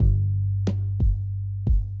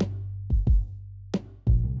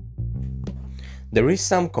There is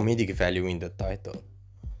some comedic value in the title.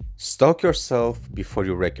 Stalk yourself before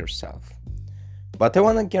you wreck yourself. But I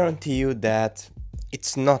want to guarantee you that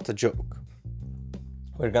it's not a joke.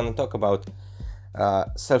 We're gonna talk about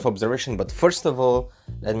self-observation, but first of all,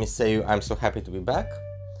 let me say I'm so happy to be back.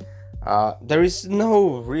 There is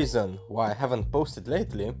no reason why I haven't posted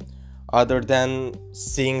lately, other than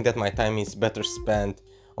seeing that my time is better spent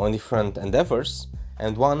on different endeavors,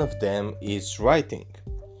 and one of them is writing.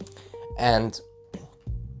 And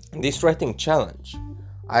this writing challenge,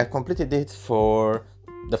 I completed it for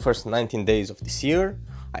the first 19 days of this year.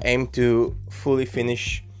 I aim to fully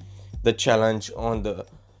finish the challenge on the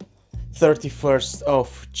 31st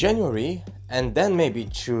of January, and then maybe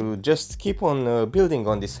to just keep on building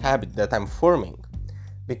on this habit that I'm forming,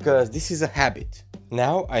 because this is a habit.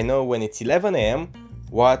 Now I know when it's 11 a.m.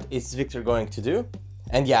 what is Victor going to do,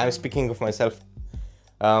 and yeah, I'm speaking of myself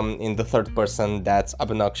in the third person. That's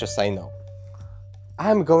obnoxious, I know.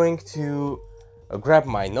 I'm going to grab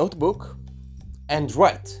my notebook and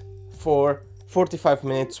write for 45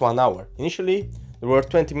 minutes, 1 hour. Initially, there were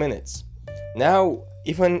 20 minutes. Now,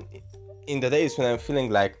 even in the days when I'm feeling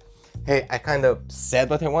like, hey, I kind of said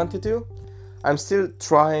what I want to do, I'm still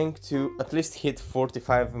trying to at least hit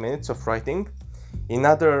 45 minutes of writing. In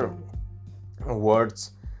other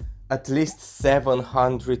words, at least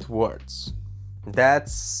 700 words.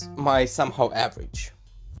 That's my somehow average.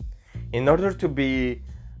 In order to be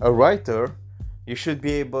a writer, you should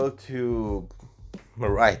be able to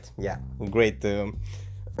write. Yeah, great,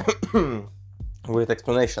 great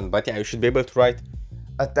explanation. But yeah, you should be able to write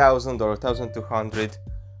 1,000 or 1,200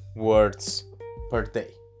 words per day.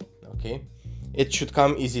 Okay, it should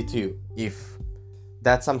come easy to you. If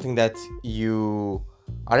that's something that you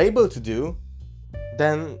are able to do,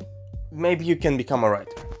 then maybe you can become a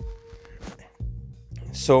writer.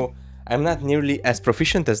 So I'm not nearly as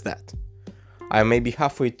proficient as that. I may be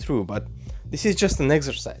halfway through, but this is just an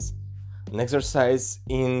exercise. An exercise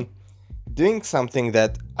in doing something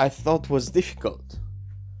that I thought was difficult,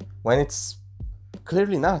 when it's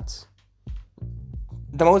clearly not.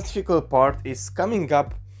 The most difficult part is coming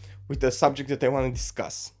up with a subject that I want to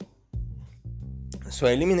discuss. So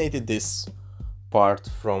I eliminated this part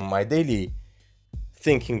from my daily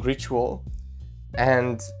thinking ritual,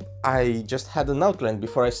 and I just had an outline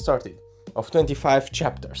before I started of 25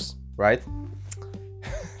 chapters, right?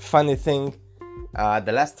 Funny thing,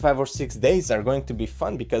 the last 5 or 6 days are going to be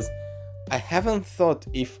fun because I haven't thought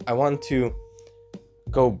if I want to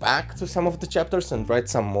go back to some of the chapters and write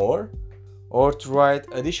some more, or to write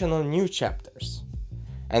additional new chapters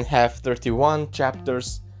and have 31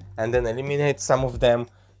 chapters and then eliminate some of them,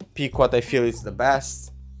 pick what I feel is the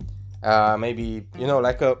best, maybe,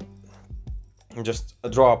 like just a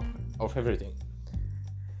drop of everything.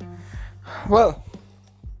 Well,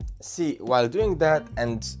 see, while doing that,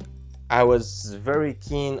 and I was very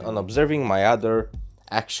keen on observing my other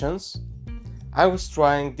actions, I was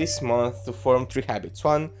trying this month to form 3 habits.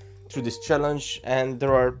 One through this challenge, and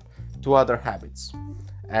there are 2 other habits.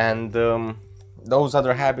 And those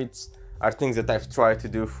other habits are things that I've tried to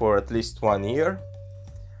do for at least 1 year.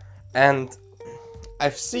 And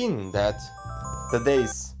I've seen that the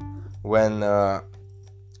days when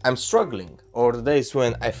I'm struggling, or the days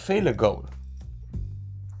when I fail a goal,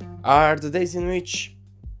 are the days in which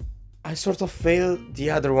I sort of fail the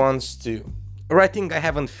other ones too. Writing, I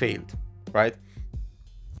haven't failed, right?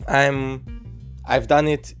 I've done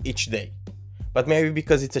it each day, but maybe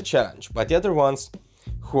because it's a challenge. But the other ones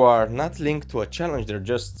who are not linked to a challenge, they're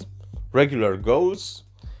just regular goals,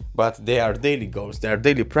 but they are daily goals, they are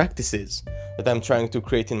daily practices that I'm trying to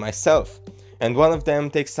create in myself. And one of them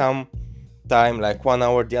takes some time, like 1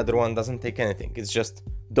 hour, the other one doesn't take anything. It's just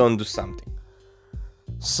don't do something.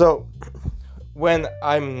 So when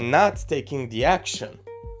I'm not taking the action,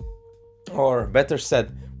 or better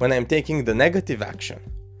said, when I'm taking the negative action,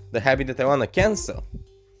 the habit that I want to cancel,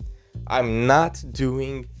 I'm not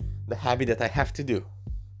doing the habit that I have to do,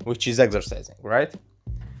 which is exercising, right?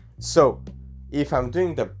 So if I'm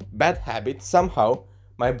doing the bad habit, somehow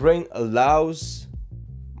my brain allows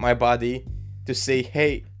my body to say,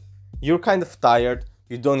 hey, you're kind of tired,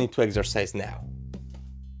 you don't need to exercise now.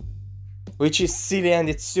 Which is silly and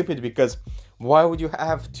it's stupid, because why would you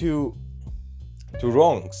have two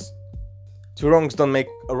wrongs? 2 wrongs don't make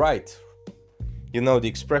a right. You know the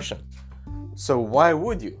expression. So why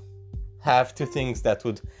would you have 2 things that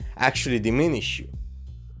would actually diminish you?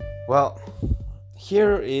 Well,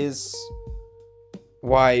 here is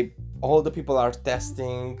why all the people are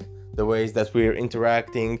testing the ways that we're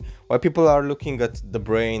interacting, why people are looking at the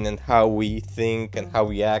brain and how we think and how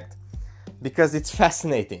we act, because it's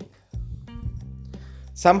fascinating.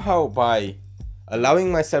 Somehow by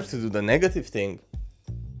allowing myself to do the negative thing,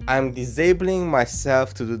 I'm disabling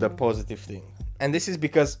myself to do the positive thing. And this is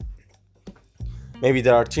because maybe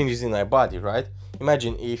there are changes in my body, right?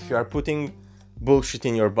 Imagine if you are putting bullshit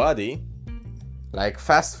in your body, like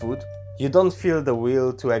fast food, you don't feel the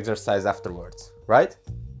will to exercise afterwards, right?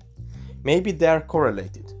 Maybe they are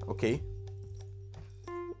correlated, okay?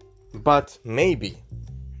 But maybe,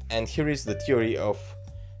 and here is the theory of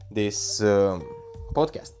this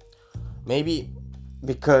podcast, maybe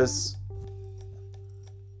because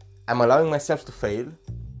I'm allowing myself to fail,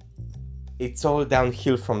 it's all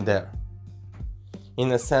downhill from there. In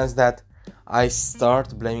the sense that I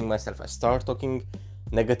start blaming myself, I start talking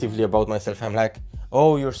negatively about myself. I'm like,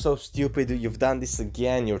 oh, you're so stupid, you've done this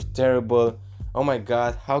again, you're terrible, oh my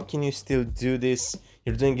god, how can you still do this?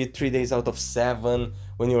 You're doing it 3 days out of 7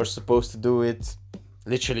 when you were supposed to do it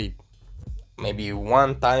literally maybe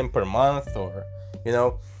 1 time per month, or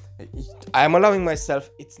I'm allowing myself.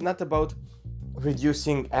 It's not about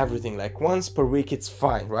reducing everything, like once per week it's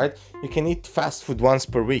fine, right? You can eat fast food once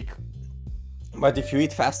per week, but if you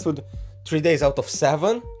eat fast food 3 days out of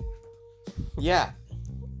 7, yeah,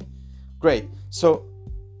 great. So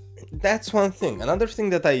that's one thing. Another thing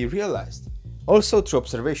that I realized, also through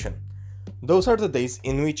observation, those are the days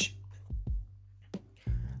in which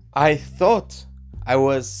I thought I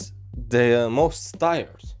was the most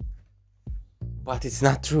tired, but it's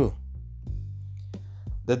not true.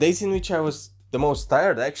 The days in which I was the most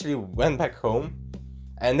tired, I actually went back home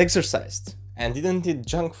and exercised and didn't eat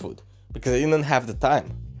junk food because I didn't have the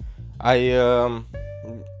time.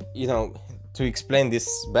 To explain this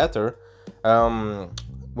better,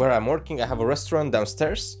 where I'm working, I have a restaurant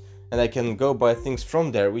downstairs and I can go buy things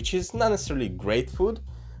from there, which is not necessarily great food,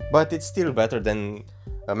 but it's still better than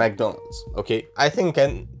McDonald's, okay? I think,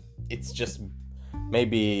 and it's just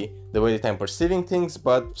maybe the way that I'm perceiving things,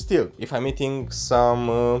 but still, if I'm eating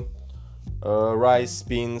some rice,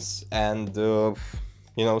 beans, and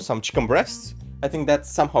some chicken breasts, I think that's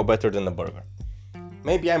somehow better than a burger.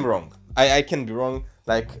 Maybe I'm wrong. I can be wrong.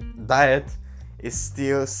 Like, diet is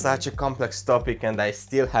still such a complex topic and I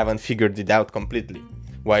still haven't figured it out completely.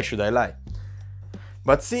 Why should I lie?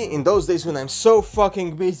 But see, in those days when I'm so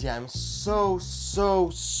fucking busy, I'm so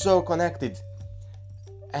connected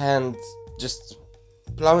and just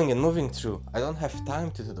plowing and moving through, I don't have time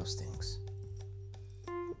to do those things.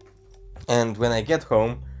 And when I get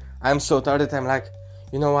home, I'm so tired that I'm like,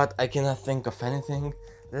 you know what, I cannot think of anything.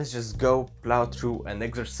 Let's just go plow through and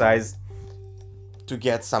exercise to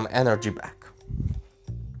get some energy back.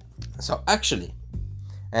 So actually,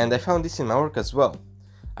 and I found this in my work as well,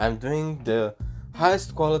 I'm doing the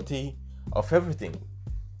highest quality of everything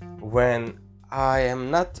when I am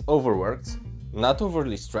not overworked, not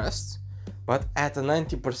overly stressed, but at a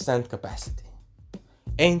 90% capacity.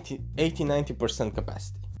 80-90%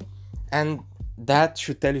 capacity. And that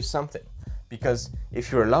should tell you something, because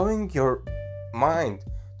if you're allowing your mind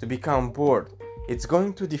to become bored, it's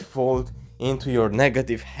going to default into your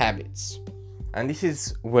negative habits. And this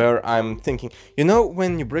is where I'm thinking,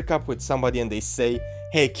 when you break up with somebody and they say,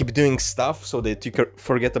 hey, keep doing stuff so that you can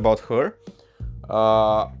forget about her,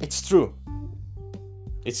 it's true.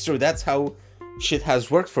 It's true. That's how shit has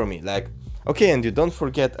worked for me. Like, okay, and you don't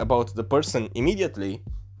forget about the person immediately,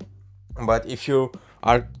 but if you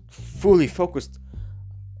are fully focused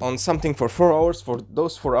on something for 4 hours, for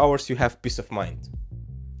those 4 hours you have peace of mind.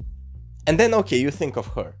 And then, okay, you think of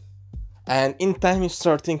her. And in time you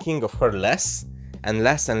start thinking of her less and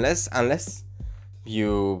less and less, unless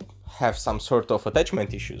you have some sort of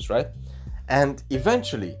attachment issues, right? And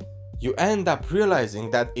eventually you end up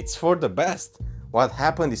realizing that it's for the best. What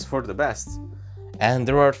happened is for the best. And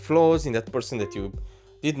there are flaws in that person that you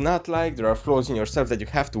did not like. There are flaws in yourself that you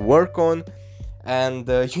have to work on. And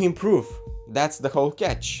you improve. That's the whole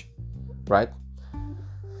catch, right?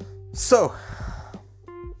 So,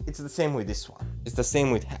 it's the same with this one. It's the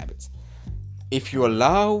same with habits. If you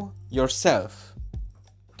allow yourself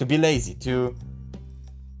to be lazy, to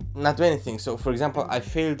not do anything. So, for example, I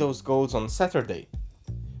failed those goals on Saturday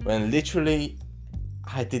when literally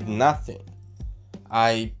I did nothing.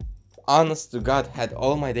 I, honest to God, had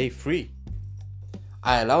all my day free.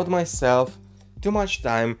 I allowed myself too much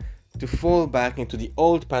time to fall back into the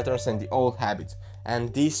old patterns and the old habits,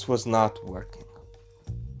 and this was not working.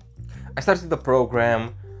 I started a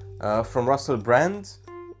program from Russell Brand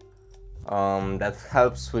that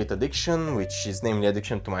helps with addiction, which is namely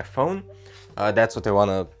addiction to my phone. That's what I want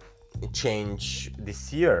to change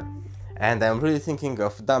this year, and I'm really thinking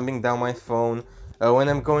of dumbing down my phone when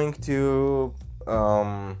I'm going to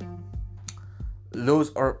lose,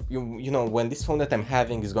 or when this phone that I'm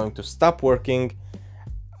having is going to stop working.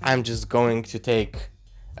 I'm just going to take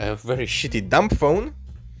a very shitty dumb phone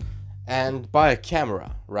and buy a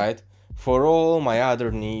camera, right? For all my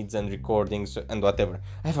other needs and recordings and whatever.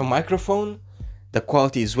 I have a microphone. The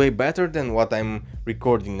quality is way better than what I'm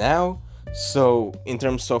recording now. So in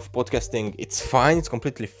terms of podcasting, it's fine. It's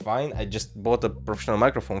completely fine. I just bought a professional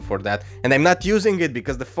microphone for that. And I'm not using it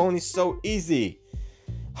because the phone is so easy.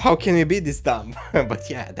 How can we be this dumb? But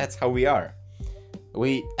yeah, that's how we are.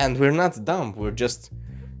 We're not dumb. We're just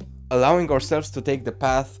allowing ourselves to take the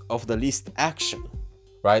path of the least action,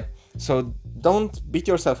 right? So don't beat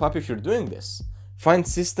yourself up if you're doing this. Find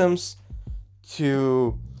systems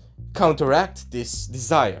to counteract this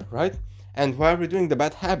desire, right? And why are we doing the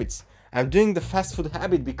bad habits? I'm doing the fast food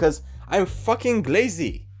habit because I'm fucking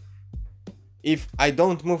lazy. If I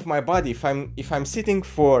don't move my body, if I'm sitting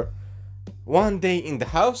for one day in the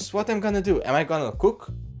house, what I'm gonna do? Am I gonna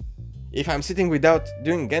cook? If I'm sitting without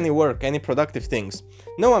doing any work, any productive things,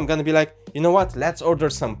 no, I'm gonna be like, you know what? Let's order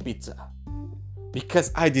some pizza.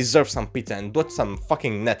 Because I deserve some pizza and watch some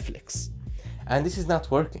fucking Netflix. And this is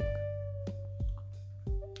not working.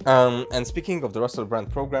 And speaking of the Russell Brand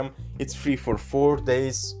program, it's free for 4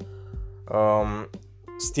 days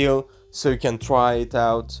still, so you can try it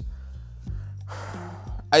out.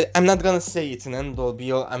 I'm not gonna say it's an end all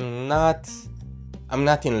be all. I'm not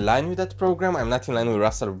in line with that program. I'm not in line with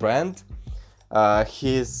Russell Brand.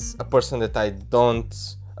 He's a person that I don't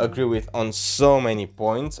agree with on so many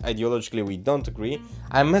points. Ideologically, we don't agree.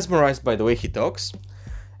 I'm mesmerized by the way he talks,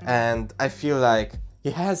 and I feel like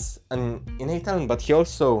he has an innate talent, but he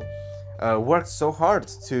also worked so hard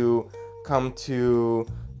to come to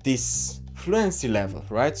this fluency level,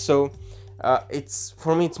 right? So it's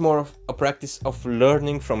for me, it's more of a practice of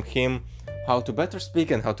learning from him how to better speak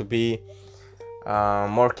and how to be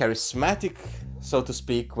more charismatic, so to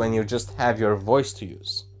speak, when you just have your voice to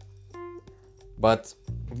use. But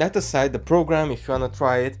that aside, the program, if you want to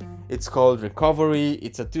try it, it's called Recovery.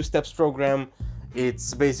 It's a 2-steps program.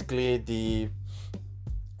 It's basically the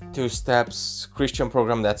 2-steps Christian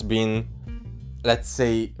program that's been, let's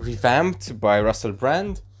say, revamped by Russell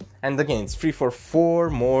Brand. And again, it's free for 4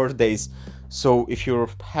 more days. So if you're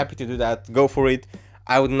happy to do that, go for it.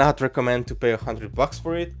 I would not recommend to pay $100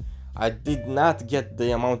 for it. I did not get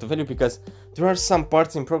the amount of value because there are some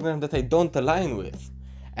parts in program that I don't align with.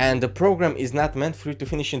 And the program is not meant for you to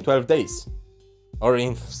finish in 12 days or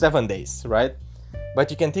in 7 days, right? But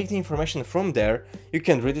you can take the information from there, you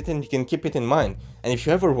can read it and you can keep it in mind. And if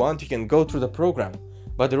you ever want, you can go through the program.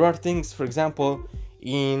 But there are things, for example,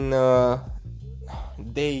 in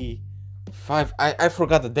day 5, I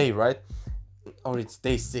forgot the day, right? Or it's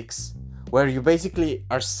day 6, where you basically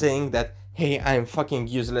are saying that, hey, I'm fucking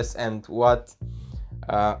useless and what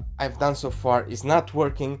I've done so far is not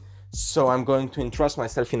working, so I'm going to entrust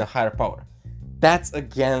myself in a higher power. That's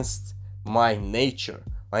against my nature.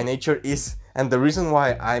 My nature is, and the reason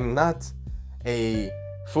why I'm not a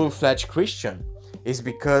full-fledged Christian is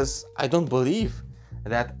because I don't believe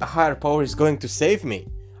that a higher power is going to save me.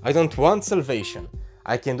 I don't want salvation.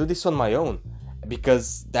 I can do this on my own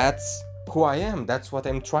because that's who I am. That's what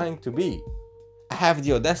I'm trying to be. I have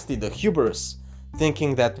the audacity, the hubris,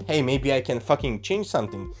 thinking that, hey, maybe I can fucking change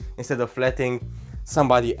something instead of letting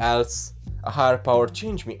somebody else, a higher power,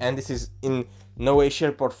 change me. And this is in no way,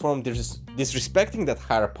 shape or form disrespecting that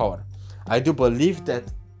higher power. I do believe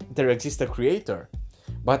that there exists a creator,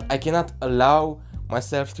 but I cannot allow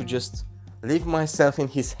myself to just leave myself in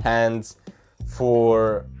his hands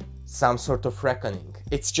for some sort of reckoning.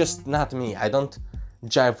 It's just not me. I don't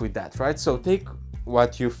jive with that, right? So take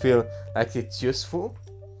what you feel like it's useful.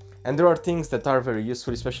 And there are things that are very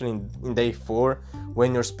useful, especially in day 4,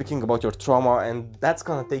 when you're speaking about your trauma, and that's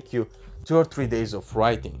gonna take you 2 or 3 days of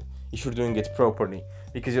writing if you're doing it properly,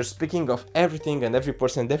 because you're speaking of everything and every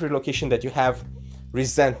person and every location that you have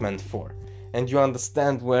resentment for, and you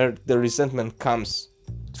understand where the resentment comes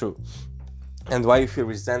through and why you feel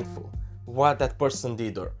resentful, what that person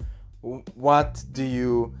did, or what do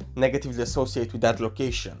you negatively associate with that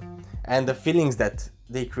location, and the feelings that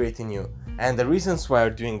they create in you, and the reasons why you're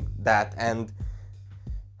doing that, and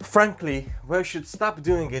frankly, why you should stop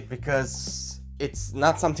doing it, because it's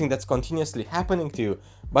not something that's continuously happening to you,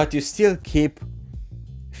 but you still keep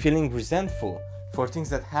feeling resentful for things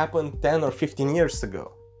that happened 10 or 15 years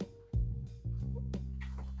ago.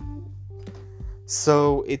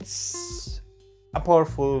 So it's a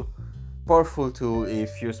powerful tool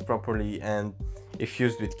if used properly and if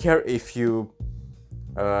used with care. If you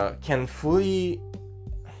can fully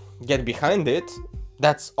get behind it,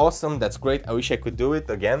 that's awesome, that's great. I wish I could do it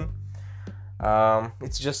again.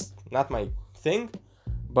 It's just not my thing.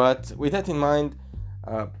 But with that in mind,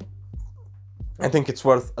 I think it's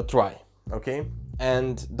worth a try, okay?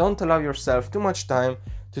 And don't allow yourself too much time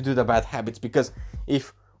to do the bad habits, because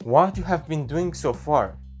if what you have been doing so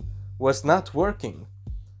far was not working,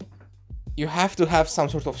 you have to have some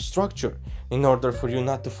sort of structure in order for you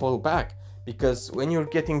not to fall back. Because when you're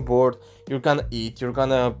getting bored, you're gonna eat, you're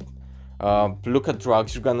gonna look at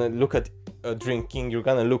drugs, you're gonna look at drinking, you're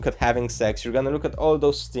gonna look at having sex, you're gonna look at all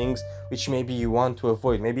those things which maybe you want to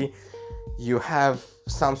avoid. Maybe you have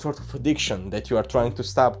some sort of addiction that you are trying to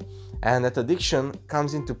stop, and that addiction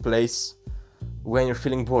comes into place when you're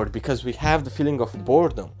feeling bored, because we have the feeling of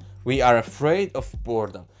boredom. We are afraid of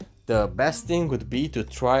boredom. The best thing would be to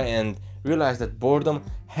try and realize that boredom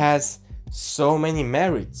has so many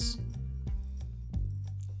merits,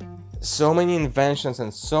 so many inventions,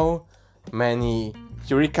 and so many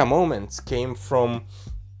eureka moments came from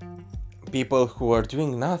people who were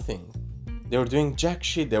doing nothing. They were doing jack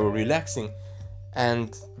shit, they were relaxing,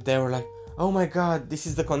 and they were like, oh my god, this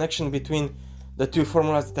is the connection between the two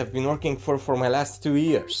formulas that I've been working for my last 2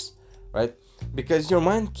 years, right? Because your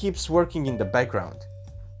mind keeps working in the background,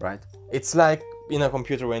 right? It's like in a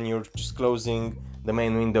computer when you're just closing the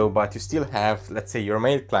main window, but you still have, let's say, your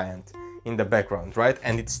mail client in the background, right?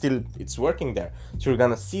 And it's working there, so you're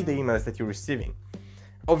gonna see the emails that you're receiving.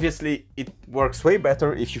 Obviously, it works way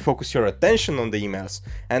better if you focus your attention on the emails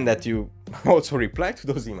and that you also reply to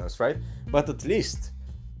those emails, right? But at least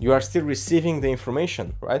you are still receiving the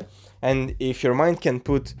information, right? And if your mind can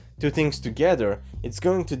put two things together, it's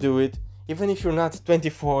going to do it even if you're not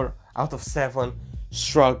 24 out of 7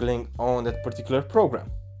 struggling on that particular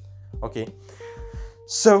program. Okay,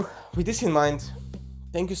 so with this in mind,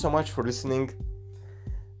 thank you so much for listening.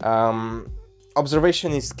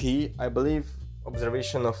 Observation is key, I believe.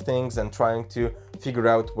 Observation of things and trying to figure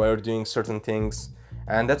out why you're doing certain things,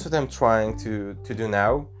 and that's what I'm trying to do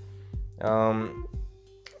now.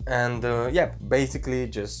 Basically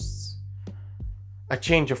just a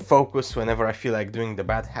change of focus whenever I feel like doing the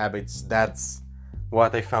bad habits. That's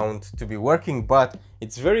what I found to be working, but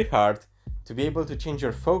it's very hard to be able to change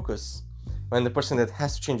your focus when the person that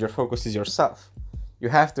has to change your focus is yourself. You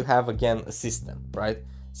have to have, again, a system, right?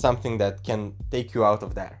 Something that can take you out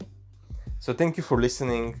of there. So thank you for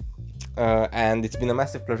listening, and it's been a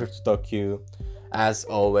massive pleasure to talk to you, as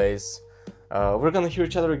always. We're gonna hear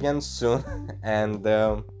each other again soon, and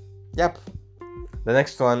the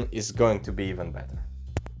next one is going to be even better.